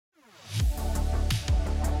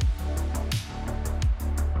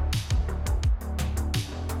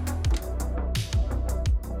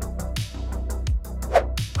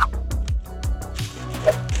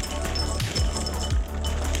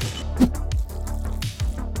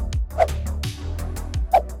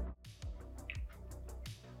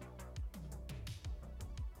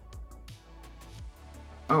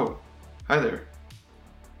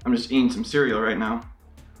I'm just eating some cereal right now,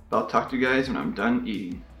 but I'll talk to you guys when I'm done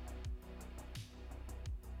eating.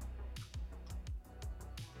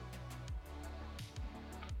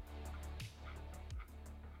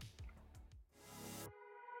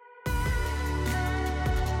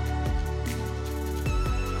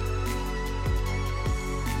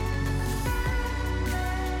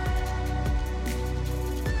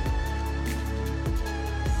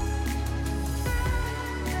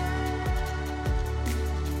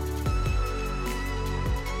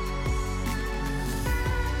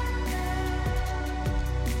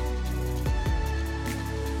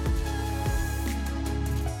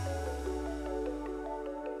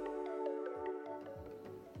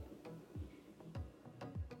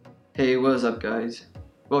 Hey, what is up guys?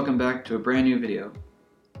 Welcome back to a brand new video.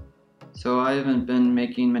 So I haven't been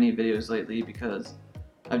making many videos lately because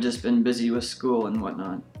I've just been busy with school and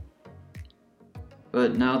whatnot.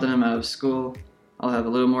 But now that I'm out of school, I'll have a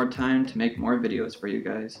little more time to make more videos for you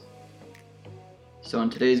guys. So in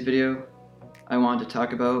today's video, I want to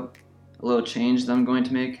talk about a little change that I'm going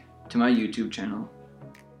to make to my YouTube channel.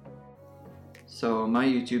 So my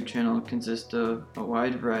YouTube channel consists of a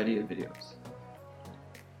wide variety of videos.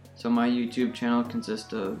 So my YouTube channel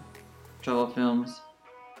consists of travel films,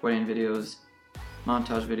 wedding videos,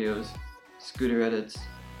 montage videos, scooter edits,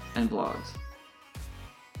 and vlogs.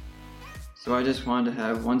 So I just wanted to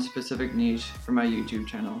have one specific niche for my YouTube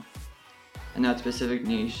channel, and that specific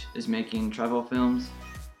niche is making travel films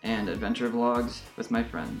and adventure vlogs with my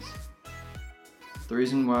friends. The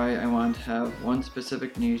reason why I wanted to have one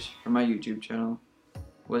specific niche for my YouTube channel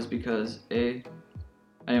was because A,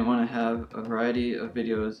 I didn't want to have a variety of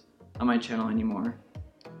videos on my channel anymore,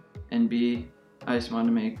 and B, I just wanted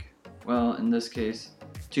to make, well, in this case,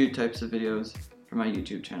 two types of videos for my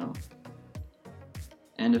YouTube channel.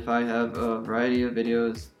 And if I have a variety of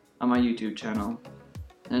videos on my YouTube channel,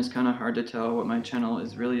 then it's kind of hard to tell what my channel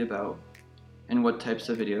is really about and what types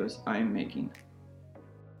of videos I am making.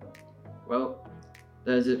 Well,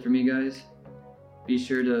 that is it for me guys. Be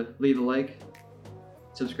sure to leave a like,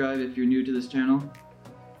 subscribe if you're new to this channel,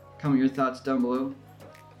 comment your thoughts down below,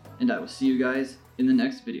 and I will see you guys in the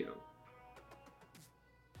next video.